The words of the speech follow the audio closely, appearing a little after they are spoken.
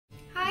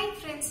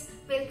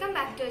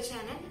to our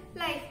channel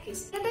Life Kiss.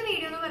 ഇന്നത്തെ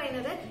video എന്ന്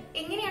പറയുന്നത്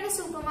എങ്ങനെയാണ്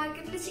സൂപ്പർ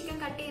മാർക്കറ്റിൽ ചിക്കൻ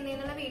കട്ട്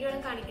ചെയ്യുന്നതെന്നുള്ള വീഡിയോ ആണ്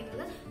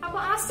കാണിക്കുന്നത്. അപ്പോൾ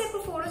ആ സ്റ്റെപ്പ്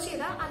ഫോളോ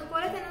ചെയ്താൽ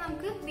അതുപോലെ തന്നെ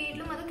നമുക്ക്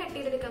വീട്ടിലും അത് കട്ട്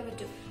ചെയ്തെടുക്കാൻ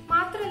പറ്റും.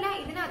 മാത്രമല്ല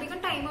ഇതിന് അധികം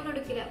ടൈം ഒന്നും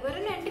എടുക്കില്ല.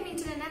 വെറും 2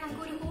 മിനിറ്റ് തന്നെ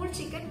നമുക്ക് ഒരു ഹോൾ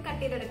ചിക്കൻ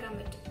കട്ട് ചെയ്തെടുക്കാൻ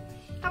പറ്റും.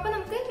 അപ്പൊ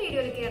നമുക്ക്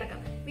വീഡിയോയിലേക്ക്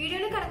കിടക്കാം.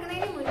 വീഡിയോയിൽ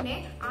കിടക്കുന്നതിന് മുന്നേ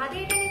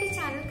ആദ്യമായിട്ടാണ് എന്റെ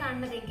ചാനൽ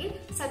കാണുന്നതെങ്കിൽ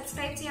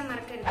സബ്സ്ക്രൈബ് ചെയ്യാൻ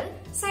മറക്കരുത്.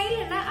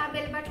 സൈഡിലുള്ള ആ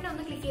ബെൽ ബട്ടൺ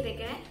ഒന്ന് ക്ലിക്ക്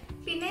ചെയ്തേക്കണേ.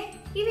 പിന്നെ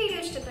ഈ വീഡിയോ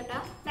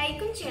ഇഷ്ടപ്പെട്ടാൽ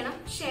ലൈക്കും ചെയ്യണം,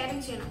 ഷെയറും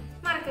ചെയ്യണം,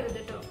 മറക്കരുത്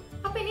കേട്ടോ.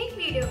 അപ്പൊ ഇനി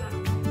വീഡിയോ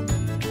കാണാം.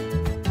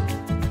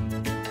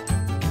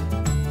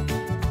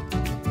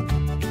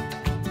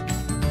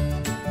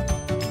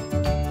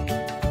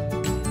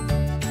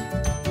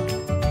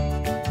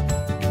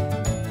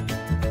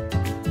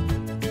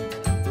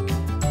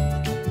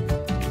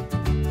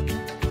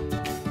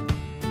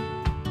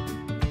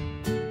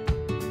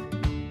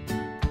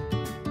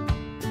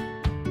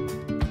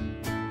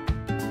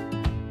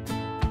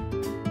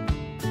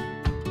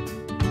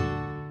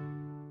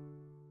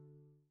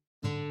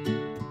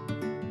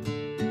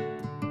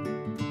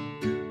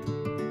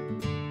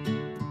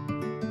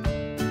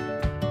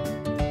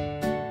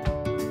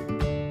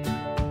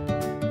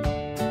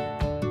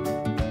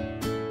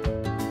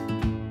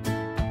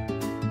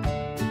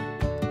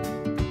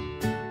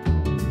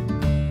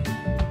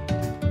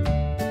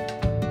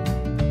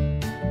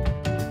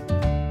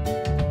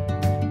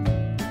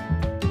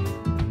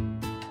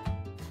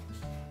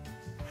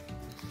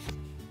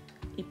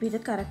 ഇപ്പോൾ ഇത്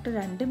കറക്റ്റ്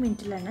 2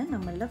 മിനിറ്റിലാണ്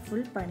നമ്മളുടെ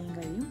ഫുൾ പണിയും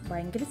കഴിയും.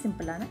 ഭയങ്കര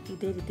സിമ്പിളാണ്.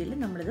 ഇതേ രീതിയിൽ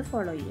നമ്മളിത്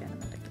ഫോളോ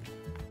ചെയ്യുകയാണെന്നുണ്ടെങ്കിൽ